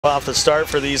Off the start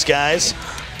for these guys.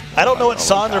 I don't know what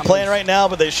song they're playing right now,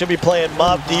 but they should be playing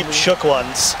Mobb Deep Shook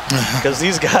Ones, because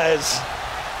these guys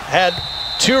had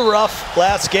 2 rough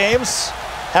last games,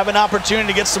 have an opportunity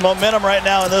to get some momentum right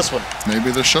now in this one. Maybe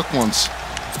the Shook Ones.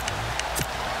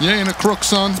 You ain't a crook,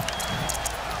 son.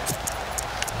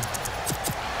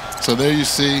 So there you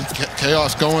see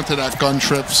Chaos going to that gun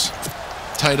trips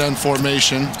tight end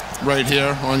formation right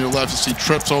here on your left. You see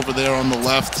trips over there on the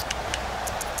left.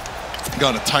 You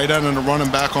got a tight end and a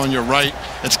running back on your right.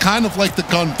 It's kind of like the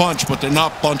gun bunch, but they're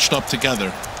not bunched up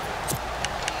together.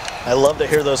 I love to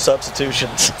hear those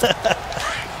substitutions.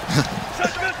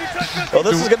 Well,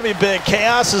 this is going to be big.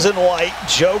 Chaos is in white.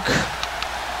 Joke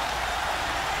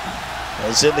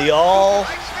is in the all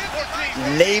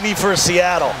navy for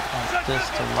Seattle.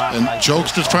 And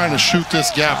Joke's just trying to shoot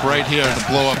this gap right here to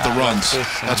blow up the runs.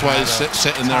 That's why he's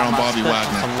sitting there on Bobby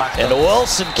Wagner. And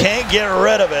Wilson can't get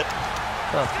rid of it.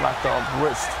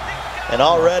 And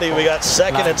already we got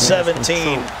 2nd and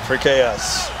 17 for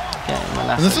Chaos.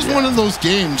 And this is one of those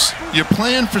games, you're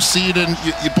playing for seeding,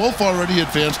 you both already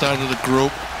advanced out of the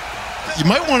group. You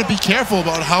might want to be careful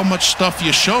about how much stuff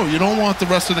you show. You don't want the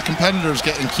rest of the competitors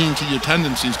getting keen to your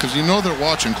tendencies, because you know they're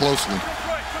watching closely.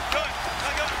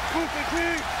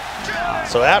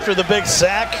 So after the big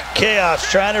sack,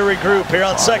 Chaos trying to regroup here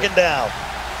on 2nd down.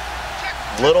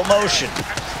 Little motion.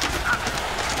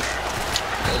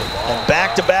 And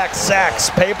back-to-back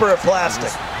sacks, paper or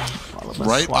plastic.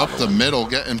 Right up the middle,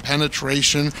 getting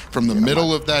penetration from the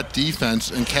middle of that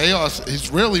defense. And Chaos, he's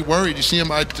really worried. You see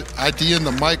him IDing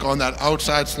the mic on that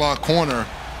outside slot corner.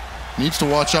 Needs to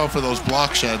watch out for those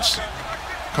block sheds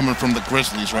coming from the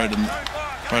Grizzlies right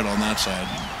on that side.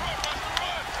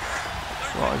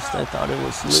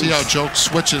 See how Joke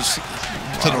switches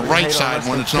to the right side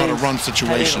when it's not a run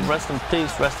situation. Rest in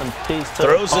peace, rest in peace.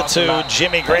 Throws it to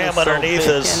Jimmy Graham underneath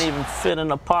us. Can't even fit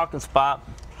in a parking spot.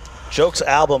 Joke's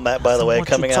album, by the way,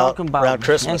 coming out around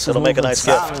Christmas. It'll make a nice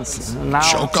gift.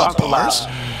 Joke up bars.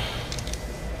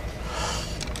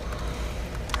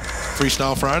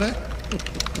 Freestyle Friday?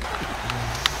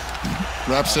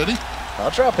 Rap City? I'll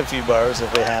drop a few bars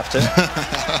if we have to.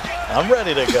 I'm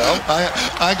ready to go.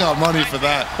 I got money for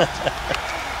that.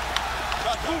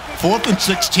 4th and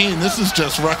 16. This is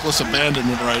just reckless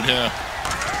abandonment right here.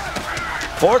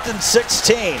 4th and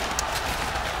 16.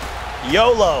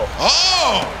 YOLO.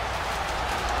 Oh!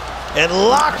 And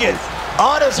Lockett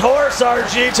on his horse,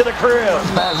 RG, to the crib.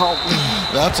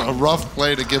 That's a rough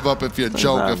play to give up if you're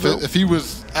Joke. If he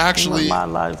was actually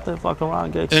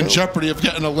in jeopardy of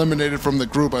getting eliminated from the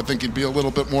group, I think he'd be a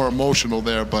little bit more emotional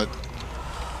there, but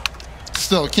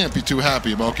still can't be too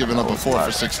happy about giving up a 4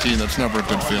 for 16. That's never a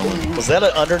good feeling. Was that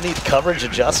an underneath coverage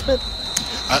adjustment?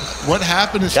 What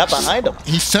happened is got behind him.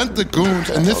 He sent the goons,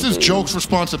 and this is Joke's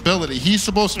responsibility. He's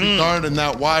supposed to be guarding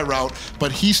that Y route,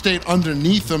 but he stayed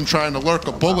underneath them trying to lurk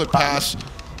a bullet pass.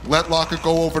 Let Lockett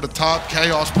go over the top.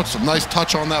 Chaos puts a nice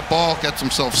touch on that ball, gets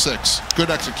himself 6. Good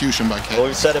execution by Chaos. Well,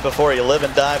 we've said it before, you live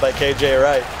and die by KJ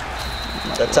Wright.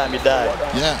 That time you die.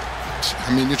 Yeah.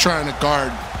 I mean, you're trying to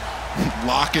guard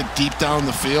Lockett deep down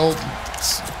the field.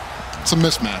 It's a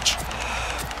mismatch.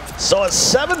 So a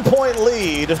 7-point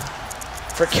lead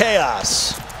for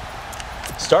Chaos.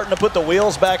 Starting to put the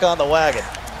wheels back on the wagon.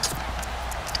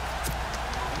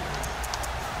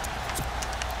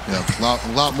 Yeah,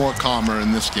 a lot more calmer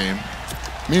in this game.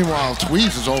 Meanwhile,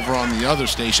 Tweez is over on the other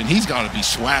station. He's got to be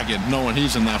swagging knowing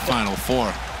he's in that Final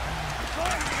 4.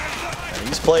 And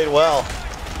he's played well.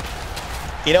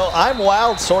 You know, I'm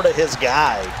Wild sort of his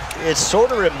guy. It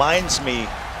sort of reminds me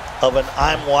of an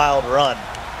I'm Wild run.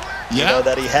 Yeah, you know,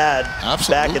 that he had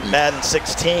absolutely. back in Madden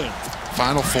 16.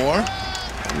 Final 4?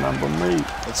 Remember me.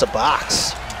 It's a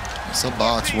box. It's a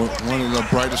box. One of the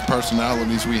brightest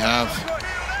personalities we have.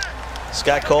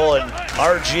 Scott Cole and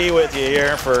RG with you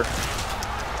here for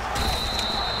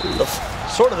the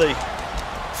sort of the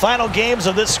final games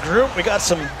of this group. We got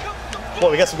some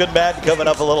good Madden coming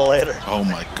up a little later. Oh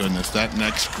my goodness, that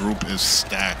next group is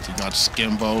stacked. You got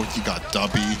Skimbo, you got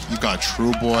Dubby, you got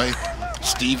True Boy,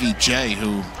 Stevie J,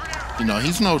 who, you know,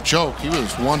 he's no joke. He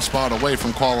was 1 spot away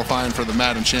from qualifying for the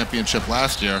Madden Championship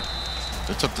last year.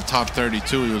 They took the top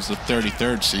 32. He was the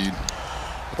 33rd seed.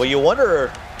 Well, you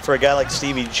wonder, for a guy like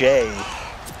Stevie J,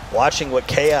 watching what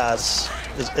Chaos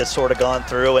has sort of gone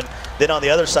through, and then on the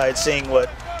other side seeing what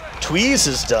Tweez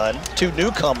has done, 2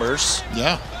 newcomers.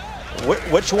 Yeah.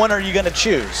 Which one are you going to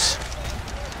choose?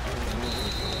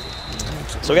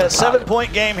 So we got a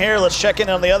 7-point game here. Let's check in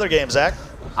on the other game, Zach.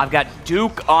 I've got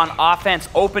Duke on offense,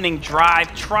 opening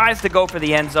drive, tries to go for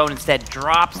the end zone, instead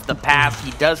drops the pass.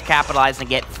 He does capitalize and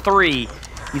get 3.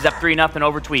 He's up 3-0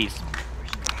 over Tweez.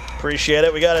 Appreciate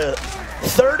it. We got a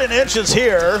 3rd and inches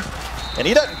here, and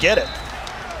he doesn't get it.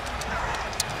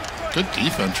 Good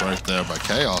defense right there by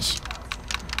Chaos.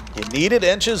 You needed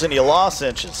inches and you lost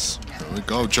inches. There we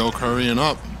go, Joke hurrying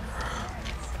up.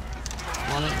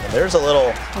 And there's a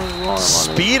little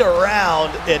speed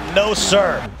around, and no,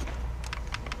 sir.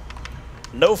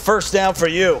 No first down for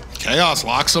you. Chaos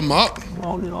locks him up.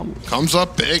 Comes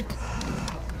up big.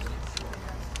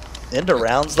 Into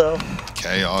rounds, though.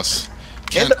 Chaos.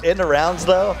 Into rounds,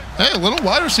 though. Hey, a little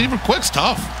wide receiver quit's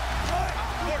tough.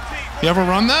 You ever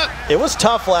run that? It was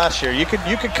tough last year. You could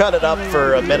cut it up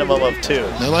for a minimum of 2.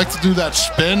 They like to do that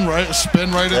spin right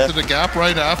into the gap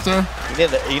right after.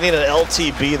 You need an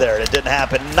LTB there, and it didn't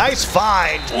happen. Nice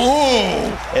find.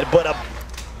 Ooh! But a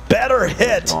better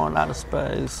hit. Going out of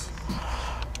space.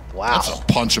 Wow. That's a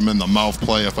punch him in the mouth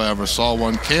play if I ever saw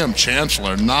one. Cam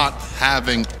Chancellor not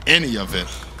having any of it.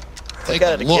 Take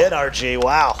a look. Again, RG.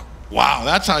 Wow. Wow,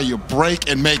 that's how you break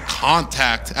and make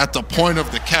contact at the point of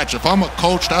the catch. If I'm a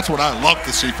coach, that's what I love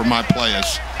to see from my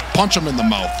players. Punch them in the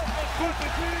mouth.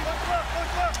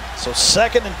 So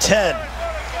 2nd and 10.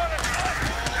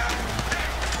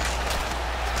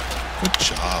 Good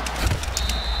job.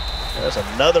 There's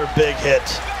another big hit.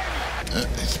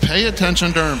 Pay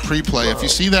attention during pre-play. If you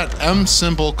see that M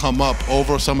symbol come up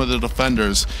over some of the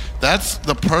defenders, that's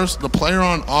the player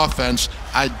on offense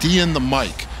IDing the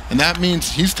mic. And that means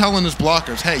he's telling his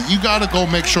blockers, hey, you got to go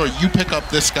make sure you pick up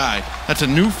this guy. That's a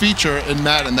new feature in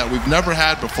Madden that we've never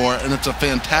had before, and it's a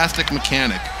fantastic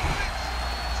mechanic.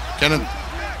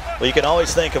 Well, you can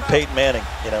always think of Peyton Manning,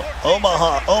 you know.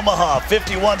 Omaha,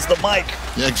 51's the mic.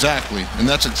 Yeah, exactly, and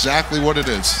that's exactly what it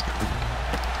is.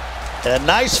 And a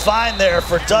nice find there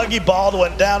for Dougie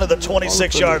Baldwin down to the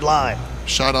 26-yard line.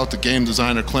 Shout out to game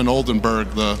designer Clint Oldenburg,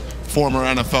 the former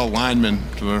NFL lineman,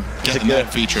 for getting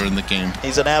that feature in the game.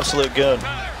 He's an absolute goon.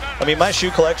 I mean, my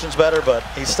shoe collection's better, but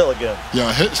he's still a goon.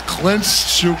 Yeah,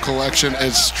 Clint's shoe collection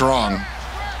is strong.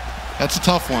 That's a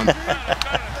tough one.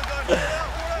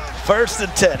 1st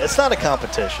and 10. It's not a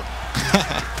competition.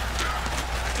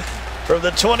 From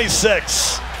the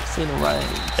 26. See the range.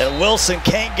 And Wilson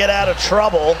can't get out of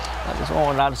trouble. I just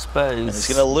going out of space. And he's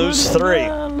going to lose 3.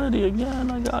 Liddy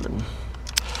again, I got him.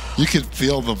 You can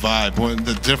feel the vibe,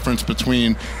 the difference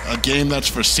between a game that's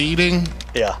for seeding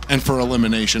and for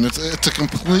elimination. It's a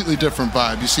completely different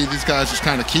vibe. You see these guys just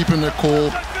kind of keeping their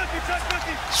cool,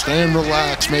 staying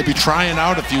relaxed, maybe trying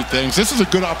out a few things. This is a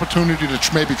good opportunity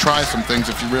to maybe try some things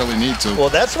if you really need to. Well,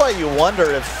 that's why you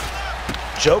wonder if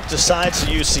Joke decides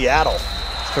to use Seattle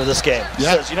for this game. He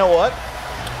says, you know what?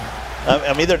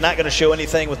 I'm either not going to show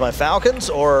anything with my Falcons,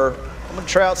 or I'm going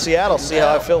to try out Seattle, see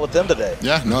how I feel with them today.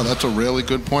 Yeah, no, that's a really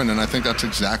good point, and I think that's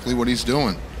exactly what he's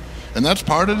doing. And that's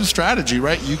part of the strategy,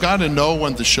 right? You got to know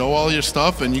when to show all your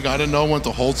stuff, and you got to know when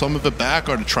to hold some of it back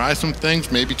or to try some things,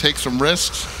 maybe take some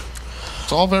risks.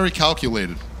 It's all very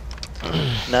calculated.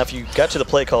 Now, if you got to the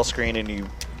play call screen and you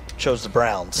chose the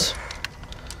Browns,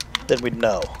 then we'd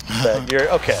know that you're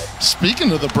okay.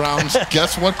 Speaking of the Browns,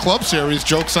 guess what club series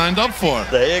Joke signed up for?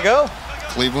 There you go.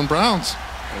 Cleveland Browns.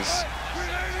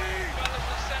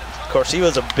 Of course, he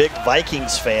was a big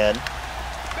Vikings fan.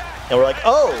 And we're like,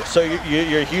 oh, so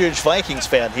you're a huge Vikings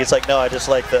fan. He's like, no, I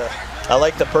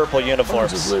like the purple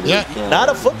uniforms. Yeah. Not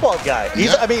a football guy.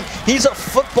 I mean, he's a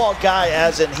football guy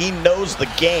as in he knows the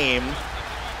game.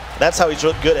 That's how he's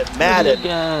really good at Madden.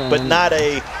 But not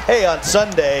a, hey, on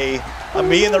Sunday,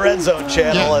 me in the red zone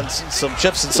channel and some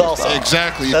chips and salsa.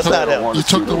 Exactly. That's not him. You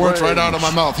took the words right out of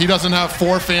my mouth. He doesn't have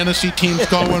 4 fantasy teams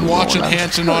going, watching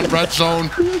Hanson on red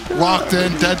zone, locked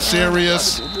in, dead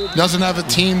serious. Doesn't have a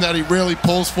team that he really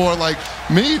pulls for. Like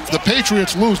me, if the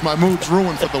Patriots lose, my mood's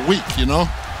ruined for the week, you know?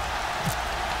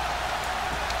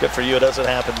 Good for you. It doesn't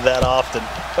happen that often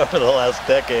over the last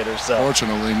decade or so.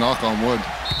 Fortunately, knock on wood.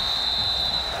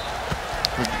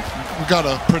 We got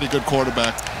a pretty good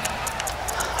quarterback.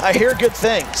 I hear good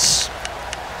things.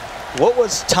 What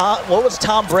was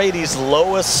Tom Brady's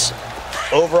lowest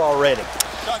overall rating?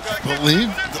 I believe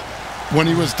when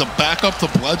he was the backup to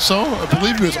Bledsoe, I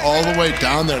believe he was all the way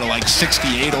down there to like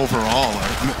 68 overall.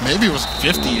 Or maybe it was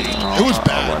 58. It was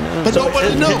bad, but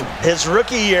nobody knew. His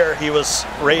rookie year, he was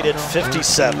rated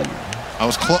 57. I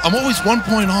was close. I'm always 1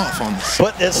 point off on this.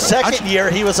 But his second year,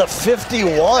 he was a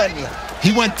 51.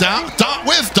 He went down.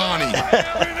 Where's Donnie?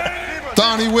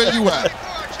 Donnie, where you at?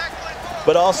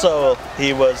 But also,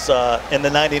 he was in the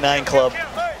 99 club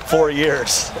 4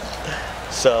 years.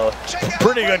 So,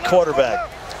 pretty good quarterback.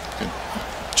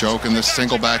 Joke in this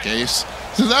single back ace.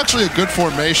 This is actually a good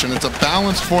formation. It's a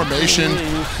balanced formation.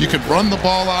 You can run the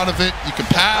ball out of it. You can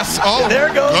pass. Oh,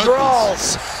 there goes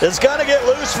Rawls. It's going to get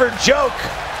loose for Joke.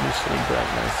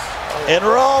 And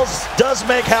Rawls does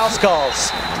make house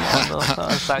calls.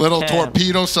 Little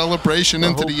torpedo celebration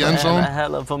into the end zone. A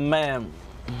hell of a man.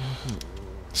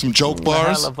 Some joke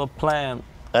bars. A hell of a plan.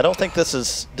 I don't think this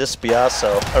is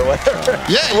Despiasso or whatever.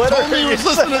 Yeah, he told me he was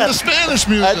listening to Spanish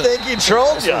music. I think he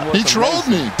trolled you. He trolled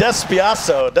me.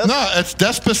 Despiasso. No, it's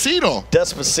Despacito.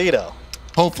 Despacito.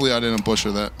 Hopefully I didn't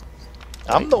butcher that.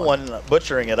 I'm the one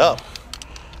butchering it up.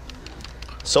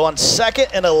 So on 2nd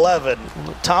and 11,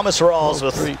 Thomas Rawls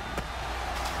with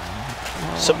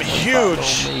some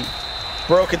huge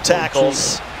broken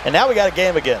tackles. And now we got a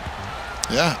game again.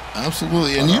 Yeah,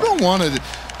 absolutely. And you don't want to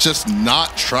just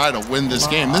not try to win this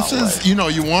game. This is, you know,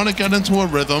 you want to get into a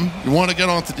rhythm. You want to get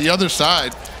onto the other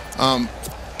side.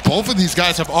 Both of these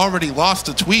guys have already lost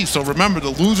to Tweez. So remember, the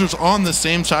loser's on the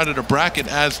same side of the bracket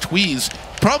as Tweez.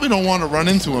 Probably don't want to run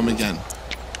into him again.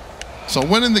 So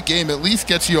winning the game at least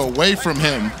gets you away from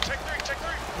him.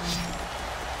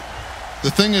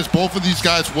 The thing is, both of these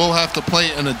guys will have to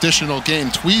play an additional game.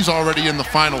 Tweez already in the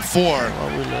Final Four.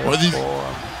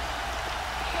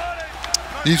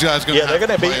 These guys going to they're going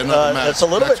to be. It's a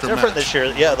little bit different this year.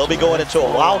 Yeah, they'll be going into a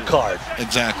wild card.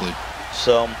 Exactly.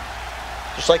 So,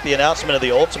 just like the announcement of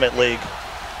the Ultimate League,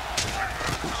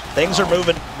 things are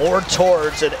moving more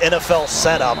towards an NFL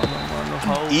setup,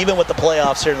 even with the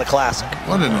playoffs here in the Classic.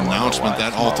 What an announcement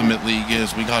that Ultimate League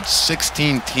is. We got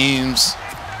 16 teams,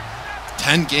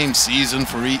 10-game season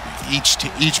for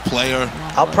each player.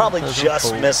 I'll probably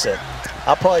just miss it.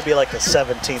 I'll probably be like the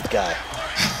 17th guy.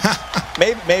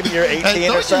 Maybe you're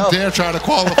 18 or so. Don't you dare try to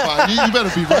qualify. you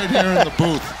better be right here in the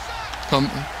booth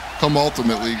come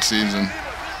Ultimate League season.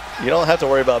 You don't have to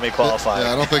worry about me qualifying.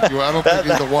 Yeah, I don't think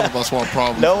either one of us want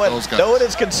problems with those guys. No one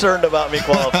is concerned about me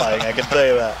qualifying, I can tell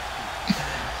you that.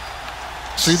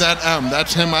 See that M?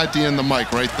 That's him IDing the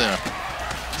mic right there.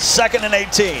 2nd and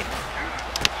 18.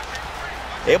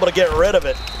 Able to get rid of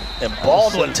it. And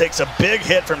Baldwin takes a big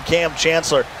hit from Cam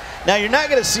Chancellor. Now, you're not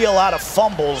going to see a lot of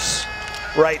fumbles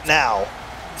right now,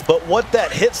 but what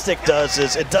that hit stick does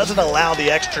is it doesn't allow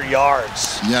the extra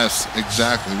yards. Yes,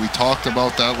 exactly. We talked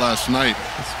about that last night,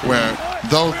 where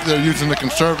though they're using the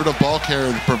conservative ball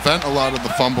carrier to prevent a lot of the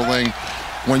fumbling,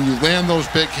 when you land those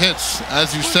big hits,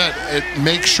 as you said, it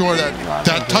makes sure that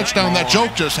that touchdown that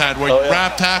Joke just had, where you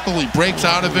grab tackle, he breaks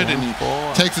out of it, and he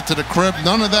takes it to the crib.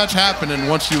 None of that's happening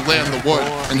once you land the wood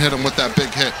and hit him with that big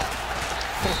hit.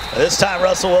 This time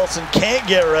Russell Wilson can't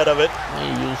get rid of it.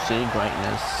 You see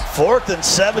greatness. 4th and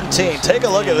 17. Take a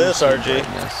look at this, RG.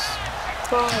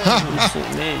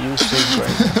 You see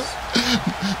greatness.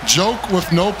 Joke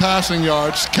with no passing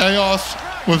yards. Chaos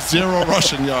with 0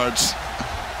 rushing yards.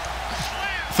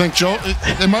 I think Joe,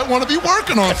 they might want to be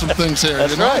working on some things here.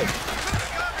 That's right.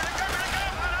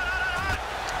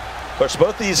 Of course,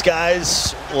 both these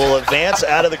guys will advance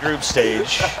out of the group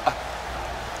stage.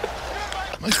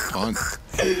 Nice punt.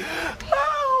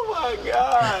 Oh my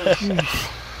gosh.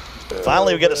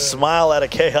 Finally, we get a smile out of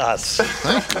Chaos.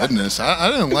 Thank goodness. I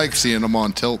didn't like seeing him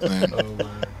on tilt, man.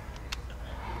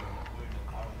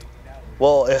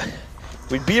 Well,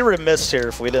 we'd be remiss here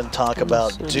if we didn't talk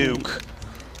about Duke.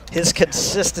 His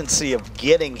consistency of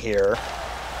getting here,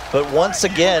 but once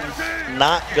again,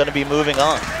 not going to be moving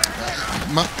on.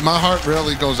 My heart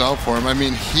really goes out for him. I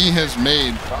mean, he has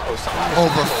made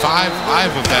over 5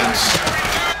 live events,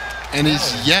 and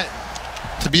he's yet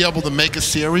to be able to make a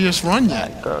serious run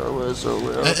yet.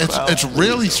 It's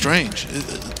really strange.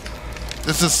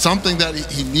 This is something that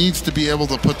he needs to be able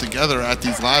to put together at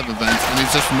these live events, and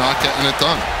he's just not getting it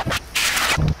done.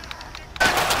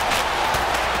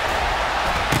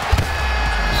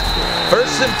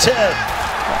 First and 10.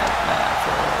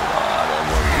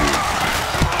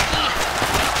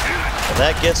 And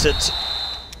that gets it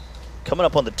coming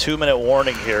up on the 2-minute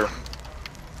warning here.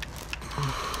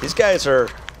 These guys are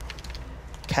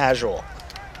casual.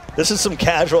 This is some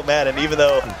casual Madden, even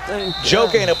though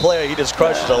Joke ain't a player, he just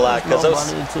crushed it a lot because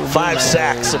those 5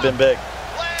 sacks have been big.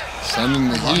 Sending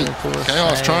the heat.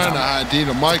 Chaos trying to ID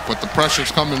the mic, but the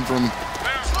pressure's coming from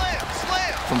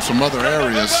some other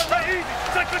areas.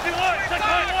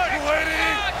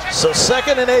 So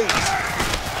 2nd and 8.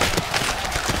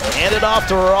 Hand it off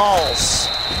to Rawls.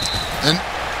 And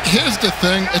here's the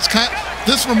thing,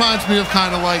 this reminds me of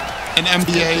kind of like an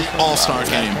NBA All-Star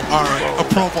game or a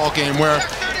Pro Bowl game where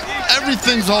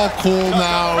everything's all cool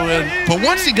now, but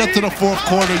once you get to the 4th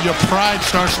quarter, your pride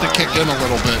starts to kick in a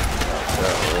little bit.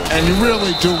 And you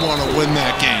really do want to win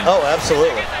that game. Oh,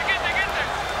 absolutely.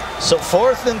 So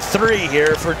 4th and 3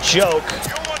 here for Joke.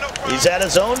 He's at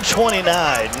his own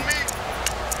 29.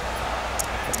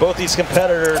 Both these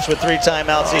competitors with 3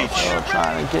 timeouts each.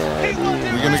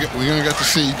 We're gonna get to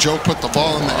see Joe put the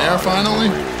ball in the air finally.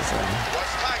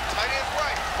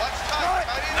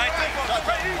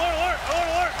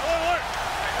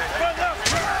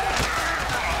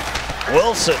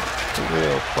 Wilson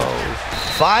Real close.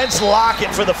 finds Lockett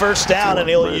for the first down, and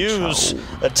he'll use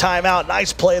a timeout.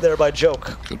 Nice play there by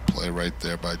Joke. Good play right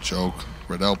there by Joke.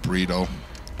 Reddell Brito,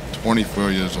 24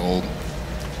 years old.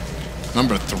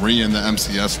 Number 3 in the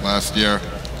MCS last year.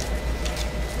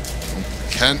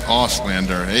 Kent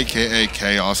Auslander, a.k.a.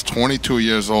 Chaos, 22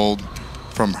 years old,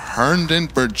 from Herndon,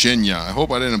 Virginia. I hope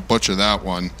I didn't butcher that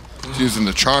one. He's using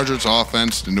the Chargers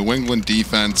offense, the New England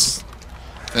defense.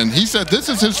 And he said this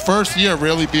is his first year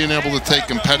really being able to take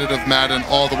competitive Madden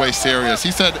all the way serious.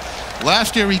 He said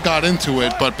last year he got into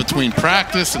it, but between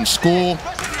practice and school,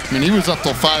 I mean, he was up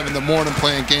till 5 in the morning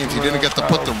playing games. He didn't get to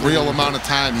put the real amount of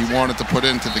time he wanted to put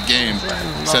into the game.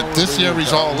 He said this year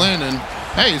he's all in, and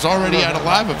hey, he's already at a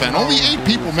live event. Only 8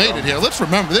 people made it here. Let's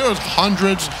remember, there was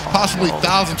hundreds, possibly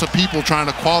thousands of people trying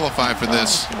to qualify for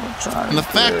this. And the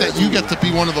fact that you get to be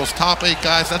one of those top 8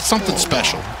 guys, that's something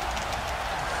special.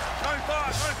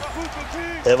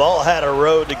 They've all had a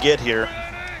road to get here.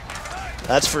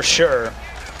 That's for sure.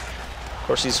 Of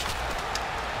course,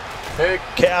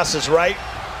 Chaos is right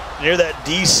near that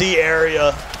DC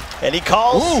area, and he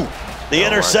calls the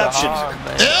interception.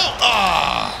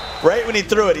 Right when he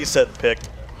threw it, he said pick.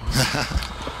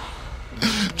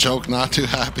 Joke not too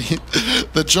happy.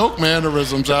 The Joke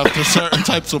mannerisms after certain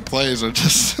types of plays are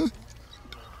just,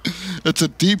 it's a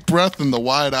deep breath and the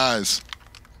wide eyes.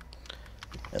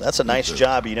 And that's a nice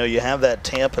job. You know, you have that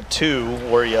Tampa 2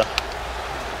 where you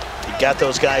got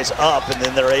those guys up and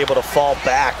then they're able to fall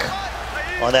back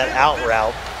on that out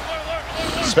route,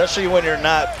 especially when you're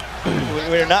not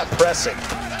pressing.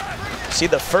 See,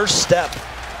 the first step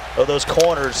of those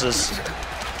corners is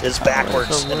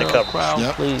backwards in the coverage.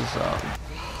 Yep.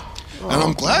 And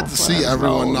I'm glad to see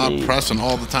everyone not pressing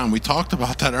all the time. We talked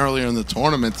about that earlier in the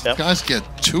tournament. Yep. Guys get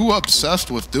too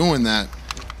obsessed with doing that.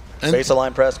 And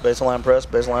baseline press, baseline press,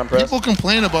 baseline press. People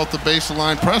complain about the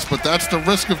baseline press, but that's the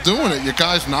risk of doing it. You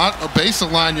guys not a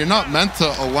baseline. You're not meant to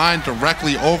align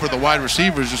directly over the wide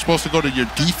receivers. You're supposed to go to your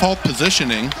default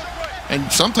positioning,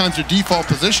 and sometimes your default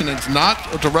positioning is not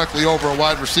directly over a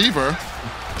wide receiver,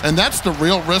 and that's the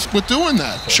real risk with doing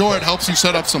that. Sure, it helps you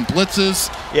set up some blitzes.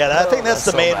 Yeah, I think that's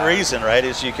the main reason, right?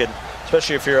 Is you could,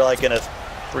 especially if you're like in a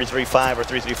 3-3-5 or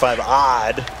 3-3-5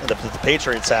 odd that the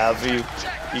Patriots have,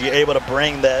 you're able to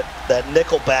bring that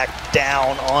nickel back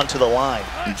down onto the line.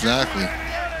 Exactly.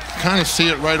 Kind of see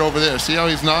it right over there. See how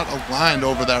he's not aligned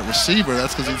over that receiver?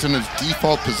 That's because he's in his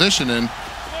default positioning.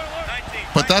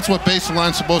 But that's what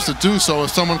baseline's supposed to do. So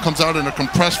if someone comes out in a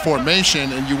compressed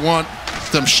formation and you want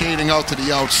them shading out to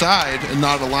the outside and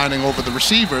not aligning over the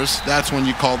receivers, that's when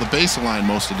you call the baseline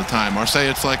most of the time. Or say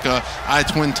it's like a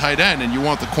I-twin tight end and you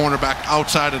want the cornerback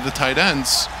outside of the tight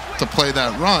ends to play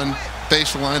that run,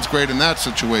 baseline's great in that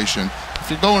situation. If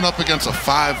you're going up against a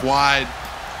 5-wide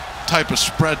type of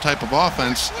spread type of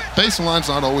offense, baseline's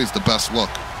not always the best look.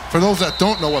 For those that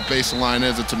don't know what baseline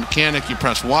is, it's a mechanic. You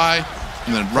press Y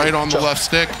and then right on the left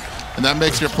stick, and that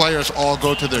makes your players all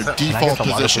go to their default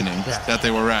positioning that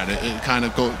they were at. It kind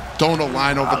of don't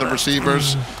align over the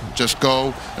receivers, just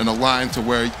go and align to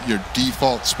where your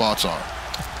default spots are.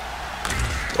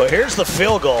 Well, here's the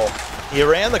field goal. He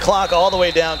ran the clock all the way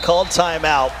down, called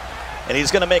timeout, and he's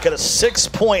going to make it a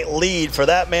 6-point lead for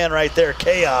that man right there,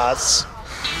 Chaos.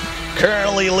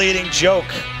 Currently leading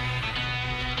Joke.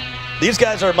 These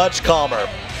guys are much calmer.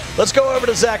 Let's go over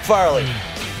to Zach Farley.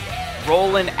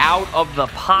 Rolling out of the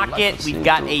pocket. We've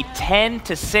got a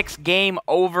 10-6 game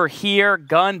over here.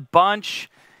 Gun bunch.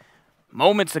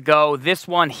 Moments ago, this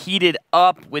one heated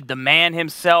up with the man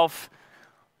himself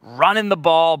running the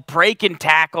ball, breaking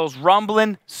tackles,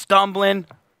 rumbling, stumbling,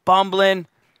 bumbling,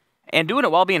 and doing it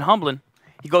while being humbling.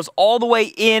 He goes all the way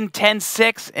in,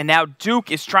 10-6, and now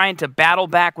Duke is trying to battle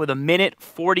back with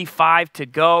 1:45 to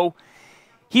go.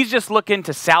 He's just looking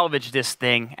to salvage this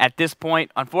thing at this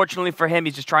point. Unfortunately for him,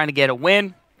 he's just trying to get a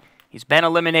win. He's been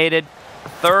eliminated.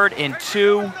 3rd and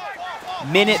 2,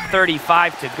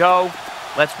 1:35 to go.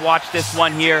 Let's watch this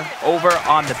one here over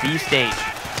on the B stage.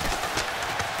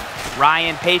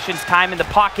 Ryan, patience, time in the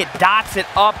pocket, dots it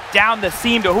up down the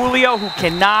seam to Julio, who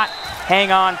cannot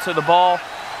hang on to the ball.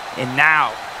 And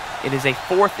now it is a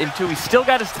 4th and 2. He's still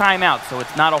got his timeout, so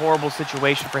it's not a horrible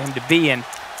situation for him to be in.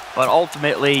 But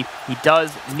ultimately, he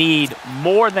does need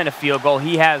more than a field goal.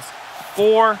 He has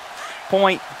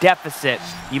 4-point deficit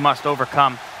he must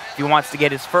overcome if he wants to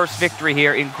get his first victory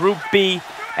here in Group B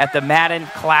at the Madden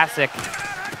Classic.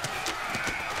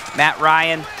 Matt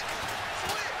Ryan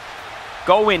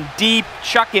going deep,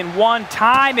 chucking one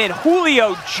time, and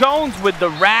Julio Jones with the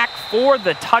rack for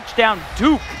the touchdown.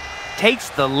 Duke takes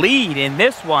the lead in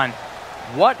this one.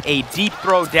 What a deep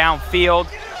throw downfield.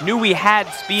 Knew he had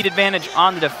speed advantage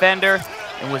on the defender,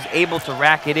 and was able to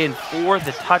rack it in for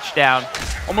the touchdown.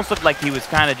 Almost looked like he was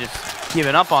kind of just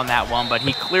giving up on that one, but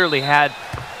he clearly had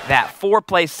that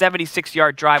 4-play,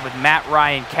 76-yard drive with Matt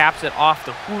Ryan, caps it off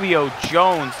to Julio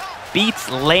Jones, beats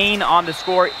Lane on the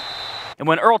score. And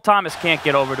when Earl Thomas can't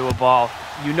get over to a ball,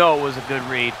 you know it was a good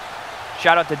read.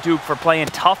 Shout out to Duke for playing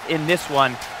tough in this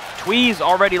one. Tweez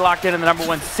already locked in the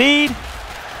 #1 seed.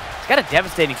 He's got a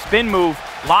devastating spin move,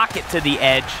 lock it to the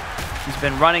edge. He's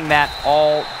been running that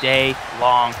all day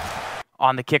long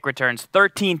on the kick returns.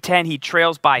 13-10, he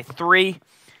trails by 3,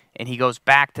 and he goes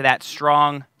back to that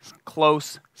strong,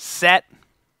 close set.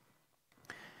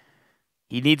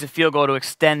 He needs a field goal to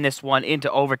extend this one into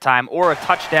overtime or a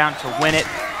touchdown to win it.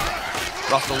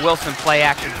 Russell Wilson play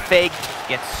action fake,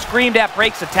 gets screamed at,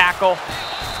 breaks a tackle,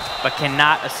 but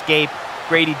cannot escape.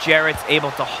 Grady Jarrett's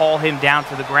able to haul him down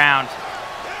to the ground.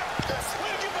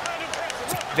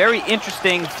 Very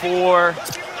interesting for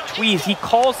Tweez. He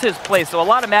calls his plays. So a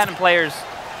lot of Madden players,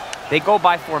 they go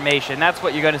by formation. That's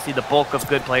what you're going to see the bulk of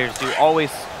good players do.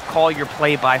 Always call your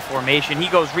play by formation. He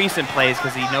goes recent plays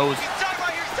because he knows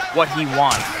what he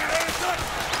wants.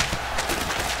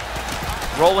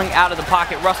 Rolling out of the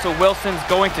pocket, Russell Wilson's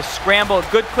going to scramble.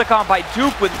 A good click on by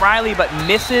Duke with Riley, but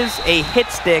misses a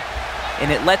hit stick,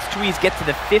 and it lets Tweez get to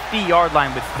the 50-yard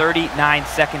line with 39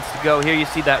 seconds to go. Here you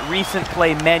see that recent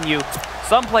play menu.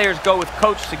 Some players go with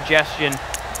coach suggestion,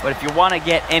 but if you want to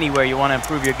get anywhere, you want to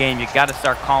improve your game, you got to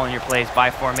start calling your plays by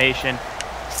formation.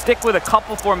 Stick with a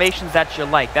couple formations that you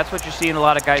like. That's what you're seeing a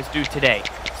lot of guys do today.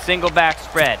 Single back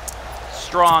spread,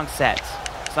 strong sets.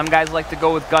 Some guys like to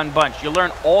go with gun bunch. You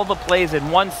learn all the plays in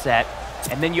one set,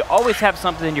 and then you always have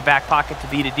something in your back pocket to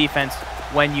beat a defense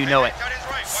when you know it.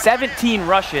 17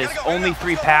 rushes, only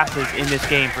 3 passes in this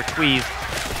game for Tweez.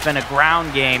 It's been a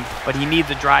ground game, but he needs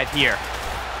a drive here.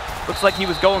 Looks like he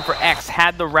was going for X,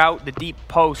 had the route, the deep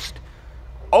post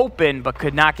open, but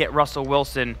could not get Russell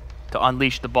Wilson to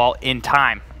unleash the ball in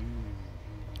time.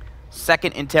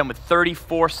 2nd and 10 with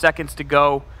 34 seconds to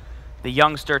go. The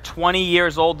youngster, 20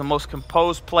 years old, the most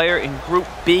composed player in Group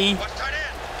B.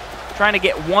 Trying to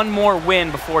get one more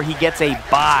win before he gets a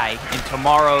bye in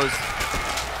tomorrow's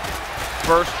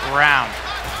first round.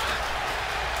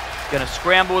 Gonna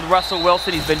scramble with Russell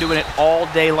Wilson. He's been doing it all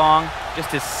day long.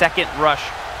 Just his 2nd rush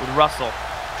with Russell.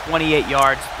 28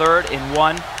 yards, 3rd and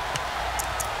 1.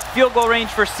 Field goal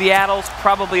range for Seattle's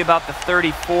probably about the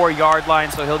 34-yard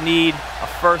line, so he'll need a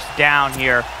 1st down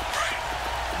here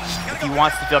if he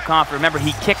wants to feel confident. Remember,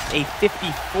 he kicked a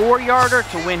 54-yarder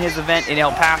to win his event in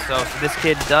El Paso, so this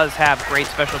kid does have great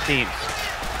special teams.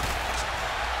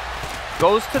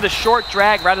 Goes to the short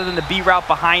drag rather than the B route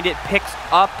behind it, picks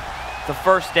up the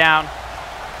 1st down,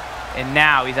 and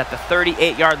now he's at the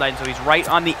 38-yard line, so he's right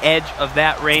on the edge of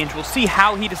that range. We'll see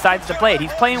how he decides to play it.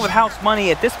 He's playing with house money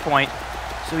at this point,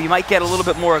 so he might get a little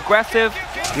bit more aggressive.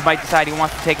 He might decide he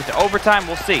wants to take it to overtime.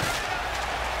 We'll see.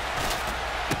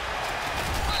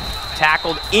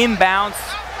 Tackled inbounds.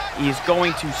 He's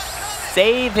going to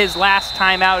save his last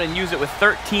timeout and use it with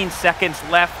 13 seconds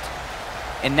left.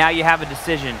 And now you have a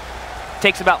decision.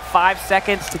 Takes about 5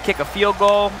 seconds to kick a field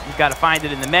goal. You've got to find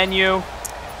it in the menu.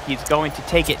 He's going to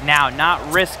take it now,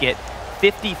 not risk it.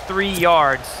 53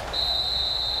 yards,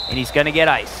 and he's going to get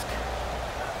iced.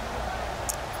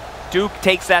 Duke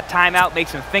takes that timeout,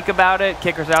 makes him think about it.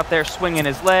 Kicker's out there swinging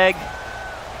his leg,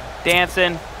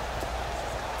 dancing.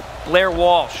 Blair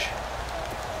Walsh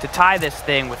to tie this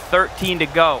thing with 13 to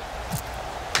go.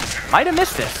 Might have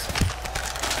missed this.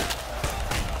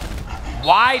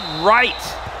 Wide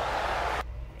right.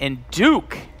 And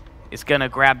Duke is going to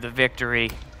grab the victory.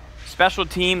 Special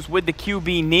teams with the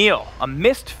QB kneel. A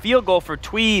missed field goal for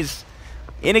Tweez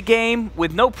in a game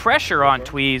with no pressure on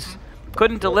Tweez.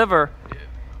 Couldn't deliver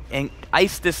and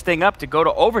iced this thing up to go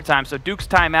to overtime. So Duke's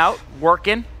timeout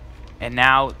working, and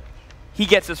now he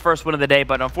gets his first win of the day,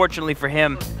 but unfortunately for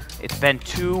him, it's been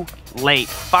too late.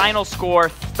 Final score,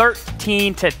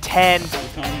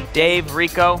 13-10. Dave,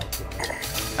 Rico,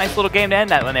 nice little game to end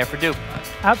that one there for Duke.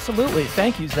 Absolutely.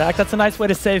 Thank you, Zach. That's a nice way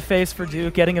to save face for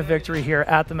Duke, getting a victory here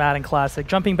at the Madden Classic.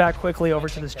 Jumping back quickly over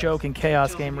to this Joke and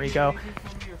Chaos game, Rico.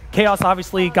 Chaos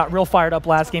obviously got real fired up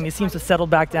last game. He seems to settle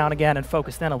back down again and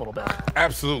focused in a little bit.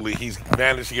 Absolutely. He's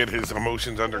managed to get his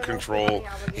emotions under control.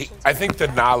 I think the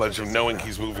knowledge of knowing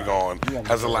he's moving on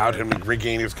has allowed him to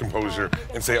regain his composure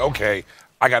and say, okay,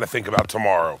 I got to think about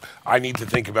tomorrow. I need to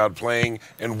think about playing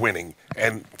and winning.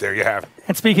 And there you have it.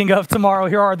 And speaking of tomorrow,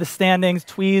 here are the standings.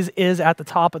 Tweez is at the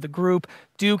top of the group.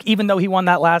 Duke, even though he won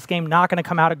that last game, not going to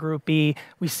come out of Group B.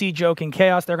 We see Joke and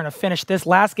Chaos. They're going to finish this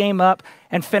last game up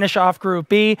and finish off Group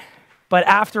B. But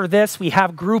after this, we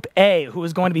have Group A, who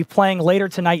is going to be playing later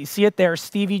tonight. You see it there,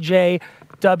 Stevie J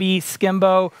Dubby,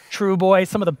 Skimbo, True Boy,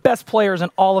 some of the best players in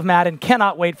all of Madden.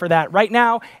 Cannot wait for that. Right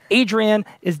now, Adrian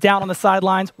is down on the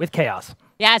sidelines with Chaos.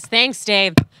 Yes, thanks,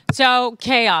 Dave. So,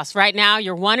 Chaos, right now,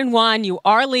 you're 1-1. You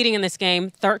are leading in this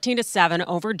game, 13-7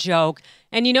 over Joke,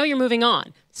 and you know you're moving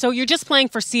on. So you're just playing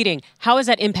for seeding. How has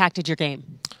that impacted your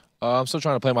game? I'm still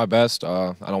trying to play my best.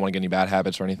 I don't want to get any bad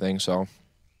habits or anything, so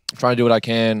I'm trying to do what I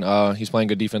can. He's playing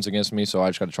good defense against me, so I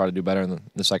just got to try to do better in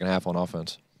the second half on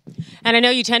offense. And I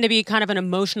know you tend to be kind of an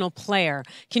emotional player.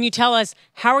 Can you tell us,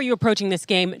 how are you approaching this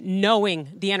game knowing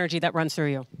the energy that runs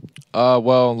through you?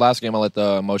 Well, last game I let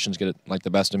the emotions get the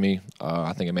best of me.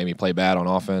 I think it made me play bad on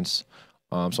offense.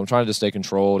 So I'm trying to just stay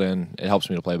controlled, and it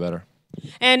helps me to play better.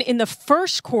 And in the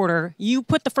first quarter, you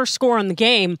put the first score on the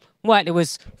game. What, it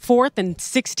was 4th and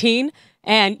 16,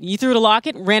 and you threw it to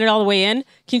Lockett, ran it all the way in.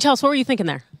 Can you tell us, what were you thinking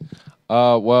there?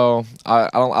 Well, I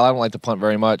don't like to punt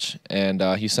very much, and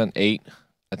he sent 8,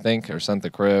 I think, or sent the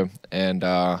crib, and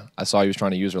I saw he was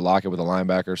trying to use or Lockett with a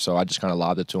linebacker, so I just kind of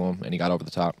lobbed it to him, and he got over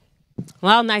the top.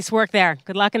 Well, nice work there.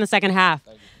 Good luck in the second half.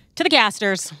 To the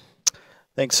Gasters.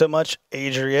 Thanks so much,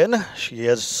 Adrian. She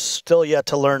has still yet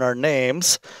to learn our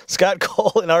names. Scott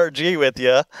Cole and RG with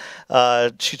you.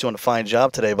 She's doing a fine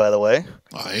job today, by the way.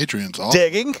 Adrian's awesome.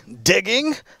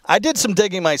 Digging. I did some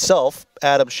digging myself,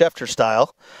 Adam Schefter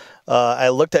style. I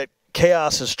looked at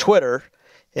Chaos's Twitter,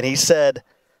 and he said,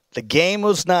 the game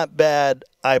was not bad,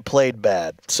 I played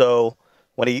bad. So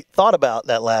when he thought about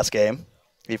that last game,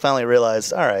 he finally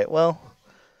realized, all right, well,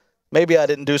 maybe I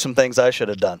didn't do some things I should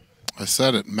have done. I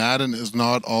said it. Madden is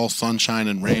not all sunshine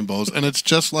and rainbows, and it's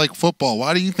just like football.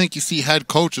 Why do you think you see head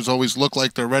coaches always look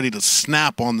like they're ready to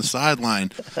snap on the sideline?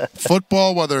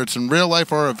 Football, whether it's in real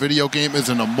life or a video game, is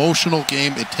an emotional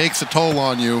game. It takes a toll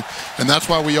on you, and that's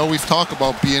why we always talk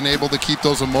about being able to keep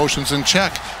those emotions in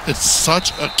check. It's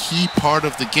such a key part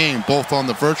of the game, both on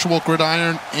the virtual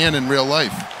gridiron and in real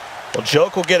life. Well,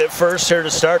 Joke will get it first here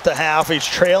to start the half. He's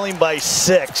trailing by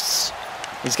 6.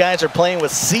 These guys are playing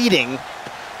with seeding.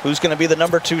 Who's going to be the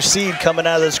number 2 seed coming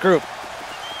out of this group?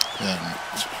 Yeah,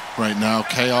 right now,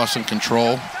 Chaos in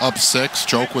control. Up 6.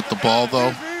 Joke with the ball,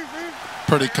 though.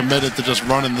 Pretty committed to just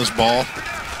running this ball.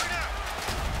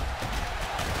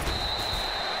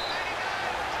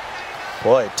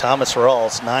 Boy, Thomas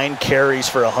Rawls, 9 carries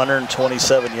for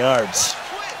 127 yards.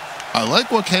 I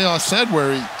like what Chaos said,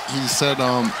 where he said,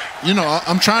 you know,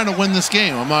 I'm trying to win this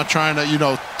game. I'm not trying to, you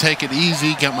know, take it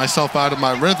easy, get myself out of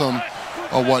my rhythm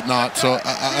or whatnot. So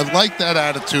I like that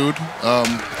attitude.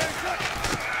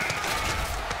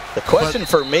 The question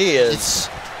for me is,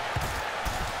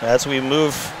 as we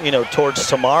move, you know, towards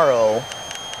tomorrow,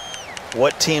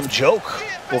 what team Joke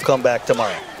will come back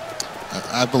tomorrow?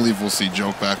 I believe we'll see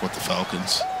Joke back with the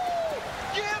Falcons.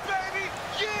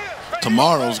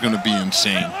 Tomorrow's going to be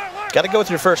insane. Got to go with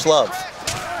your first love.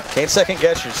 Can't second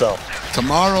guess yourself.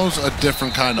 Tomorrow's a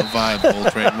different kind of vibe,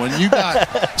 Coltrane. When you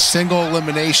got single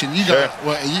elimination, you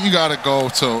got to go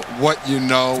to what you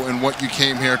know and what you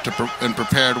came here to and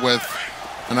prepared with.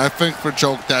 And I think for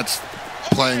Joke, that's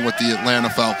playing with the Atlanta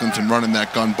Falcons and running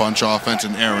that gun bunch offense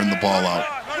and airing the ball out.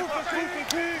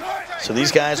 So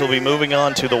these guys will be moving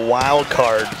on to the wild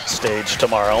card stage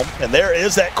tomorrow. And there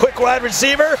is that quick wide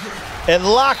receiver, and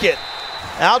Lockett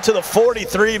out to the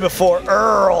 43 before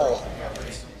Earl.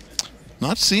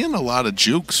 Not seeing a lot of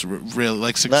jukes, really,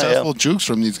 like successful jukes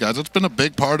from these guys. It's been a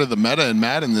big part of the meta in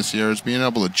Madden this year, is being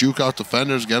able to juke out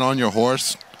defenders, get on your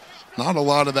horse. Not a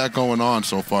lot of that going on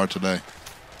so far today.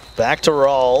 Back to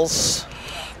Rawls.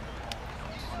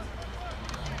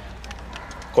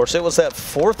 Of course, it was that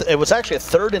fourth. It was actually a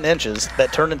 3rd and inches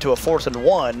that turned into a 4th and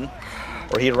 1,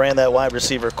 where he ran that wide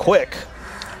receiver quick.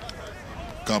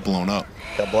 Got blown up.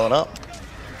 Got blown up.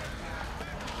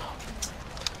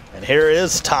 And here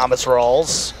is Thomas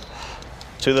Rawls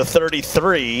to the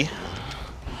 33.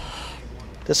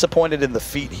 Disappointed in the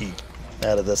feet heat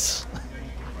out of this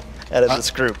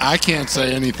group. I can't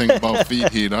say anything about feet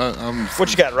heat. What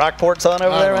you got, Rockports on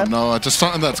over there, man? No, just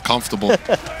something that's comfortable.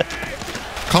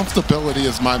 Comfortability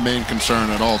is my main concern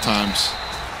at all times.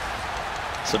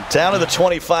 So down to the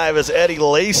 25 is Eddie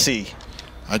Lacy.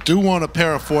 I do want a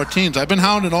pair of 14s. I've been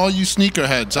hounding all you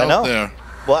sneakerheads out there.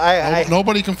 Well,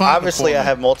 nobody can find. Obviously, I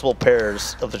have multiple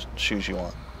pairs of the shoes you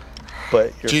want,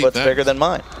 but your foot's bigger than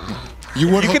mine. You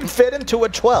can fit into a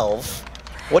 12.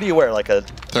 What do you wear, like a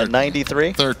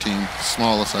 93? 13,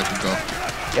 smallest I could go.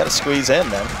 You got to squeeze in,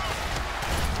 man.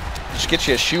 Just get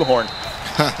you a shoehorn.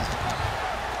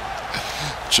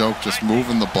 Joke just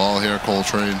moving the ball here,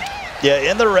 Coltrane.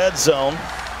 Yeah, in the red zone.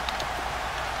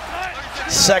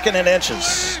 2nd and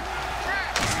inches.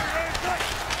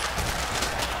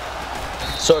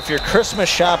 So if you're Christmas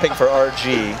shopping for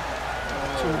RG,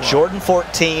 Jordan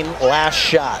 14 last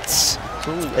shots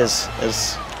is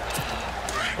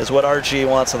what RG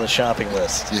wants on the shopping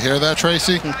list. You hear that,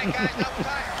 Tracy?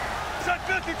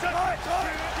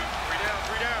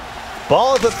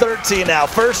 Ball at the 13 now,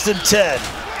 1st and 10.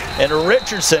 And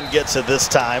Richardson gets it this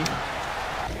time.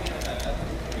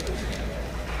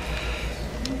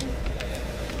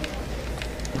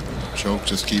 G.O.A.T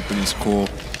just keeping his cool.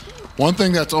 One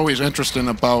thing that's always interesting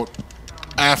about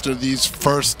after these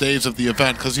first days of the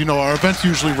event, because you know our events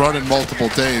usually run in multiple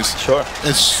days. Sure.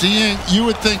 Is seeing, you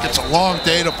would think it's a long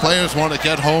day, the players want to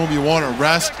get home, you want to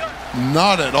rest.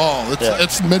 Not at all.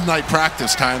 It's midnight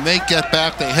practice time. They get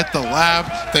back, they hit the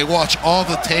lab, they watch all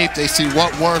the tape, they see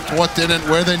what worked, what didn't,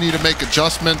 where they need to make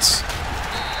adjustments.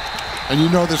 And you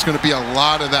know there's going to be a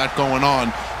lot of that going on.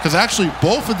 Because actually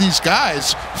both of these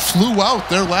guys flew out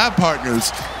their lab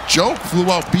partners. G.O.A.T flew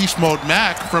out Beast Mode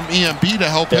Mac from EMB to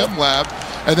help him lab.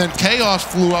 And then Chaos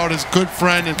flew out his good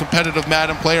friend and competitive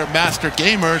Madden player, Master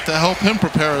Gamer, to help him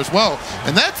prepare as well.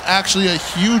 And that's actually a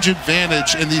huge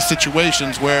advantage in these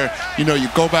situations where, you know, you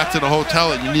go back to the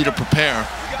hotel and you need to prepare.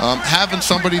 Having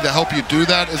somebody to help you do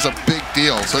that is a big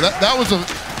deal. So that was a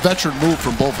veteran move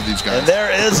from both of these guys. And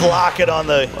there is Lockett on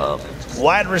the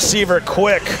wide receiver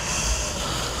quick.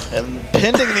 And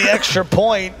pending the extra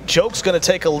point, G.O.A.T's going to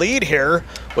take a lead here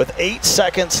with 8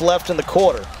 seconds left in the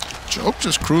quarter. G.O.A.T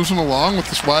just cruising along with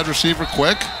this wide receiver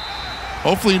quick.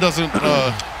 Hopefully he doesn't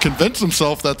convince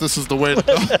himself that this is the way to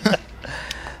go.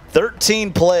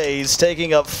 13 plays,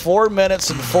 taking up 4 minutes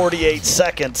and 48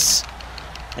 seconds.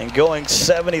 And going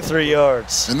 73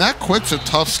 yards. And that quick's a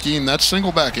tough scheme. That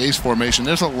single back ace formation,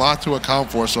 there's a lot to account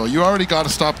for. So you already got to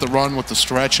stop the run with the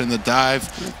stretch and the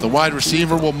dive. The wide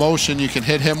receiver will motion. You can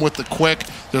hit him with the quick.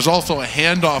 There's also a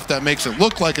handoff that makes it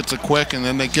look like it's a quick, and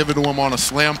then they give it to him on a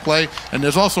slam play. And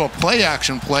there's also a play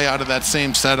action play out of that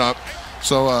same setup.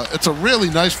 So it's a really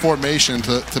nice formation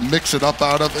to mix it up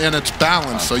out of, and it's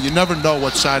balanced. So you never know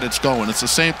what side it's going. It's the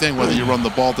same thing whether you run the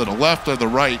ball to the left or the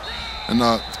right. And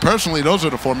personally, those are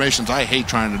the formations I hate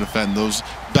trying to defend, those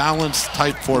balanced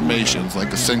type formations,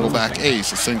 like a single back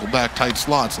ace, a single back tight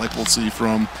slots like we'll see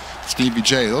from Stevie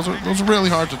J. Those are really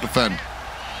hard to defend.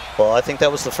 Well, I think that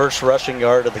was the first rushing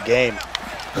yard of the game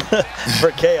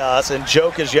for Chaos, and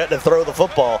G.O.A.T is yet to throw the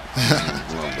football.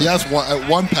 He has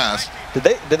one pass. Did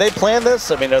they plan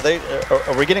this? I mean,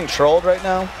 are we getting trolled right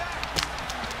now?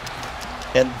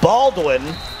 And Baldwin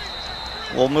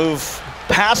will move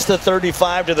past the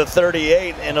 35 to the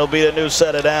 38, and it'll be a new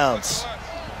set of downs.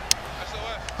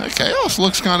 Chaos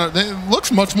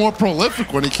looks much more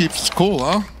prolific when he keeps his cool,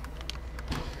 huh?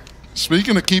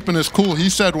 Speaking of keeping his cool, he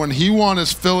said when he won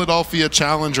his Philadelphia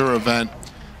Challenger event,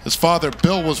 his father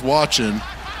Bill was watching,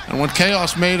 and when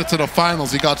Chaos made it to the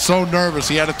finals, he got so nervous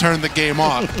he had to turn the game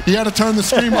off. He had to turn the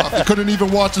stream off. He couldn't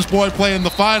even watch his boy play in the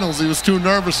finals. He was too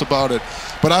nervous about it.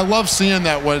 But I love seeing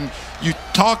that when you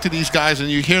talk to these guys and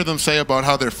you hear them say about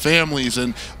how their families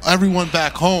and everyone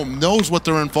back home knows what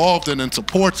they're involved in and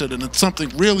supports it, and it's something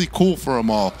really cool for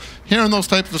them all. Hearing those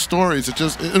types of stories,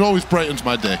 it always brightens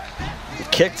my day. He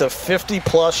kicked a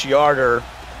 50-plus yarder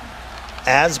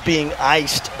as being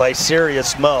iced by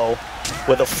Serious Mo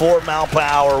with a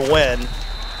 4-mile-per-hour win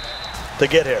to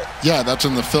get here. Yeah, that's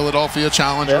in the Philadelphia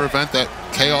Challenger event that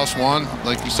Chaos won,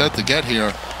 like you said, to get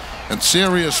here. And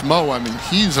Serious Mo, I mean,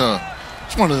 he's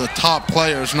one of the top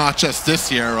players, not just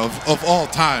this year, of all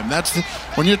time. That's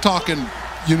when you're talking,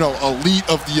 you know, elite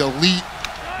of the elite,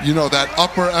 you know, that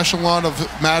upper echelon of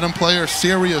Madden players.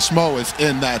 Serious Mo is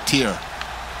in that tier.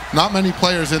 Not many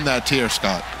players in that tier,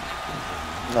 Scott.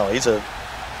 No, he's a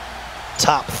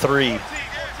top 3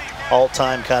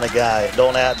 all-time kind of guy.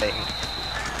 Don't at me.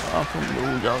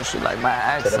 Like my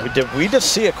accent. Did we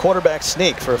just see a quarterback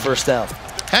sneak for a first down?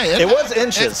 Hey, it was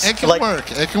inches. It can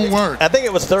work. It can work. I think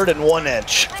it was 3rd and 1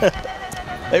 inch.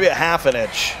 Maybe a ½ an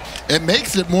inch. It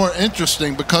makes it more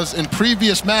interesting because in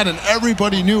previous Madden,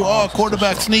 everybody knew,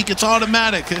 quarterback sneak, it's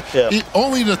automatic.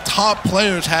 Only the top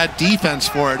players had defense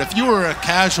for it. If you were a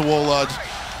casual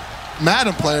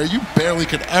Madden player, you barely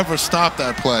could ever stop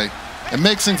that play. It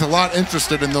makes things a lot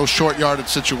interested in those short yardage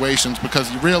situations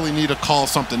because you really need to call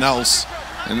something else.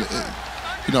 And,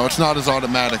 you know, it's not as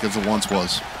automatic as it once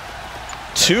was.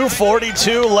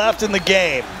 2:42 left in the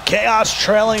game. Chaos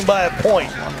trailing by a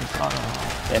point.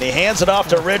 And he hands it off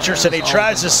to Richardson. He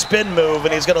tries his spin move,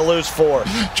 and he's going to lose 4.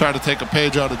 Try to take a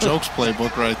page out of G.O.A.T's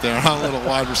playbook right there. A little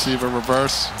wide receiver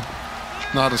reverse.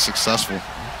 Not as successful.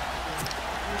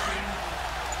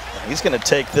 He's going to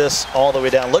take this all the way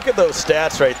down. Look at those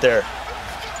stats right there.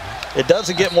 It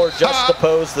doesn't get more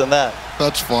juxtaposed than that.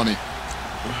 That's funny.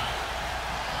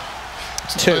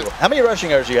 2. How many rushing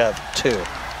yards do you have? 2.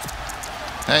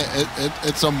 Hey,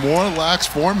 it's a more lax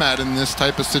format in this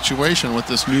type of situation with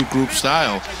this new group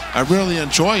style. I really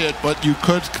enjoy it, but you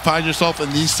could find yourself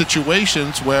in these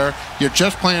situations where you're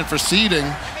just playing for seeding,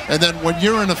 and then when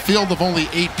you're in a field of only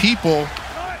 8 people,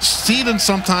 seeding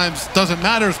sometimes doesn't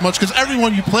matter as much because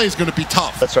everyone you play is going to be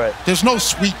tough. That's right. There's no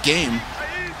sweet game.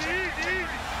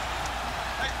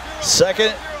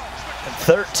 2nd and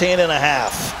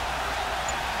 13.5.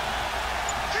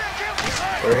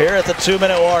 We're here at the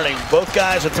 2-minute warning. Both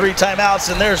guys with 3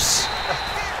 timeouts, and there's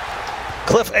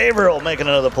Cliff Averill making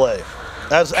another play.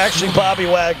 That's actually Bobby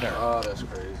Wagner. Oh, that's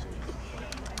crazy.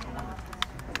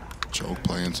 Joke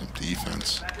playing some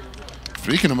defense.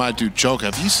 Speaking of my dude Joke,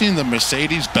 have you seen the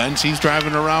Mercedes-Benz he's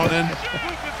driving around in?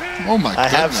 Oh my goodness. I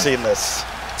have seen this.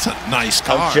 It's a nice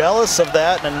car. I'm jealous of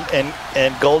that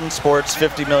and Golden Sports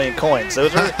 50 million coins.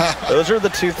 Those are the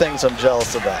 2 things I'm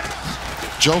jealous about.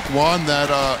 Joke won that.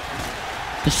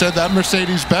 He said that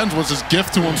Mercedes-Benz was his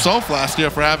gift to himself last year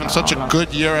for having such a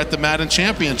good year at the Madden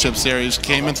Championship Series.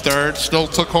 Came in 3rd, still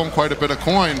took home quite a bit of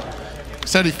coin.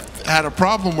 Said he had a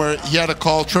problem where he had to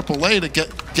call AAA to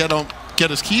get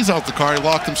his keys out the car. He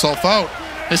locked himself out.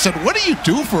 They said, "What do you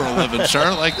do for a living,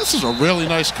 sir?" Like, this is a really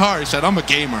nice car. He said, "I'm a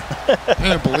gamer." I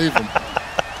didn't believe him.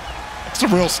 It's a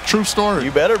real true story.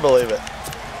 You better believe it.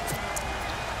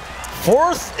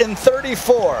 4th and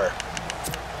 34.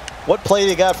 What play do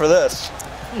you got for this?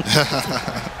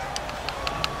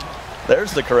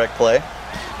 There's the correct play.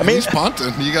 I mean, he's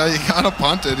punting. You got to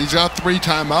punt it. He's got 3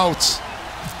 timeouts.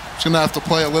 He's going to have to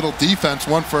play a little defense,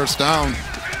 1 first down.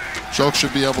 Joke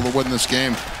should be able to win this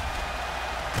game.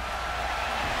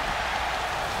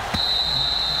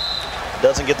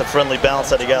 Doesn't get the friendly bounce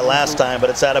that he got last time, but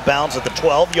it's out of bounds at the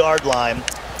 12-yard line.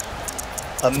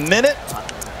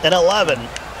 1:11.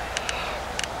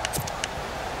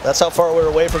 That's how far we're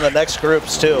away from the next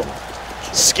groups, too.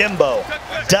 Skimbo,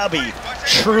 Dubby,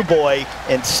 True Boy,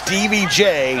 and Stevie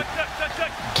J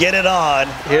get it on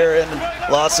here in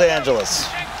Los Angeles.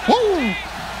 Woo!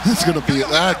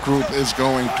 That group is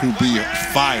going to be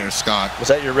fire, Scott. Was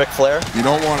that your Ric Flair? You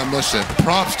don't want to miss it.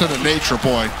 Props to the Nature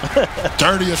Boy.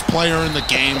 Dirtiest player in the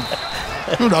game.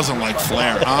 Who doesn't like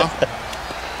Flair, huh?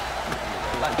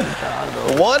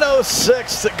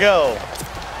 1:06 to go.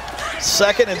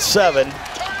 2nd and 7.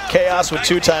 Chaos with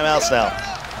 2 timeouts now.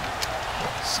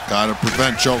 Got to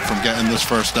prevent Joke from getting this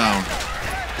first down.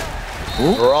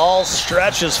 Rawl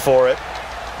stretches for it.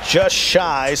 Just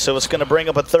shy, so it's going to bring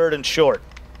up a 3rd and short.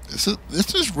 This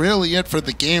is really it for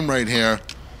the game right here.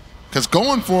 Because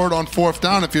going for it on 4th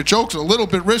down, if your Joke's a little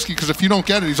bit risky, because if you don't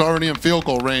get it, he's already in field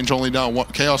goal range, only down 1.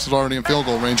 Chaos is already in field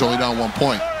goal range, only down 1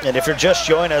 point. And if you're just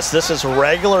joining us, this is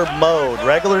regular mode,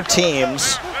 regular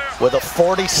teams with a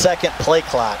 40-second play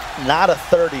clock, not a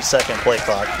 30-second play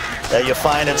clock that you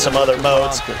find in some other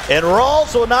modes. And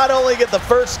Rawls will not only get the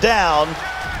first down,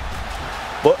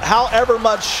 but however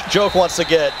much Joke wants to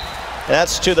get, and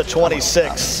that's to the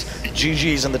 26.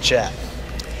 GG's in the chat.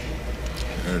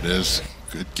 There it is.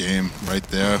 Good game right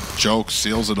there. Joke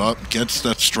seals it up, gets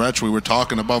that stretch. We were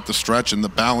talking about the stretch and the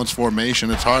balance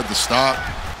formation. It's hard to stop.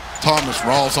 Thomas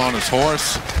Rawls on his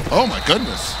horse. Oh, my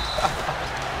goodness.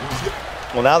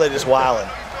 Well, now they're just wilding.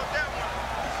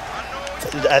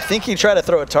 I think he tried to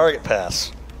throw a target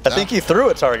pass. I think he threw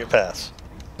a target pass.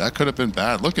 That could have been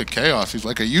bad. Look at Chaos. He's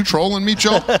like, "Are you trolling me,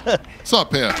 Joe?" What's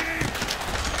up here?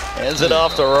 Hands it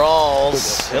off to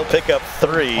Rawls. He'll pick up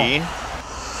 3.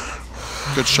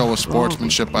 Good show of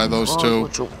sportsmanship by those 2.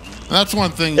 That's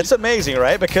one thing. It's amazing,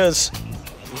 right? Because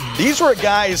these were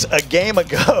guys a game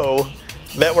ago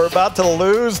that were about to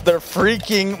lose their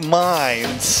freaking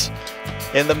minds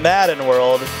in the Madden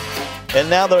world, and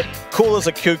now they're cool as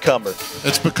a cucumber.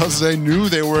 It's because they knew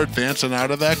they were advancing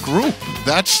out of that group.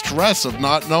 That stress of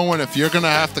not knowing if you're going to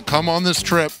have to come on this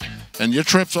trip and your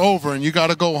trip's over and you got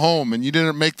to go home and you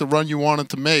didn't make the run you wanted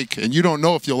to make and you don't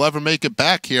know if you'll ever make it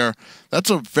back here. That's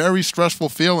a very stressful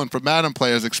feeling for Madden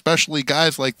players, especially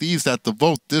guys like these that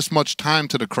devote this much time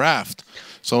to the craft.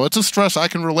 So it's a stress I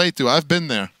can relate to. I've been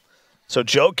there. So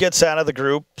Joke gets out of the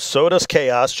group. So does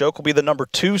Chaos. Joke will be the number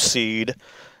 2 seed.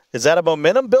 Is that a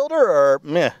momentum builder or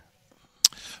meh?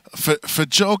 For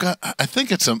Joke, I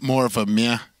think it's more of a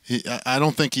meh. I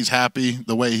don't think he's happy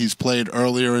the way he's played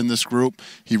earlier in this group.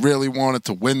 He really wanted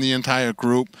to win the entire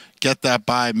group, get that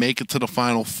bye, make it to the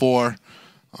Final 4.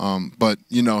 But,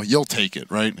 you know, you'll take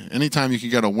it, right? Anytime you can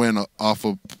get a win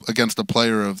against a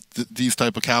player of these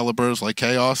type of calibers like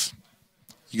Chaos,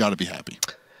 you got to be happy.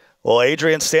 Well,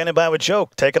 Adrian's standing by with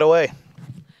Joke. Take it away.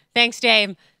 Thanks,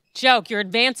 Dave. Joke, you're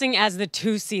advancing as the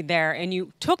 2 seed there, and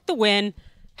you took the win.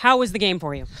 How was the game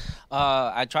for you?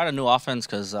 I tried a new offense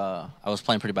because I was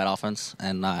playing pretty bad offense,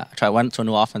 and went to a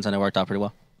new offense, and it worked out pretty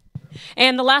well.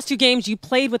 And the last 2 games you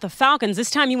played with the Falcons. This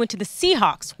time you went to the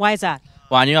Seahawks. Why is that?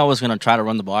 Well, I knew I was going to try to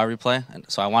run the ball every play, and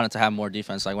so I wanted to have more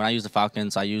defense. Like when I used the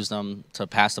Falcons, I used them to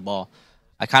pass the ball.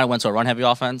 I kind of went to a run-heavy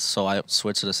offense, so I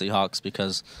switched to the Seahawks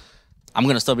because I'm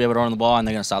going to still be able to run the ball, and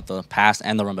they're going to stop the pass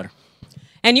and the run better.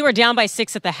 And you were down by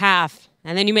 6 at the half,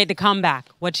 and then you made the comeback.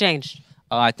 What changed?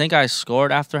 I think I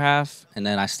scored after half, and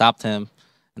then I stopped him,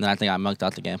 and then I think I mugged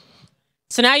out the game.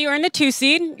 So now you're in the 2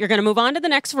 seed. You're going to move on to the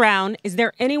next round. Is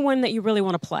there anyone that you really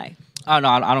want to play? Oh, no,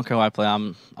 I don't care who I play.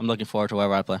 I'm looking forward to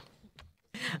wherever I play.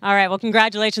 All right, well,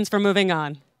 congratulations for moving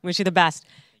on. Wish you the best.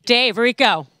 Dave,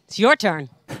 Rico, it's your turn.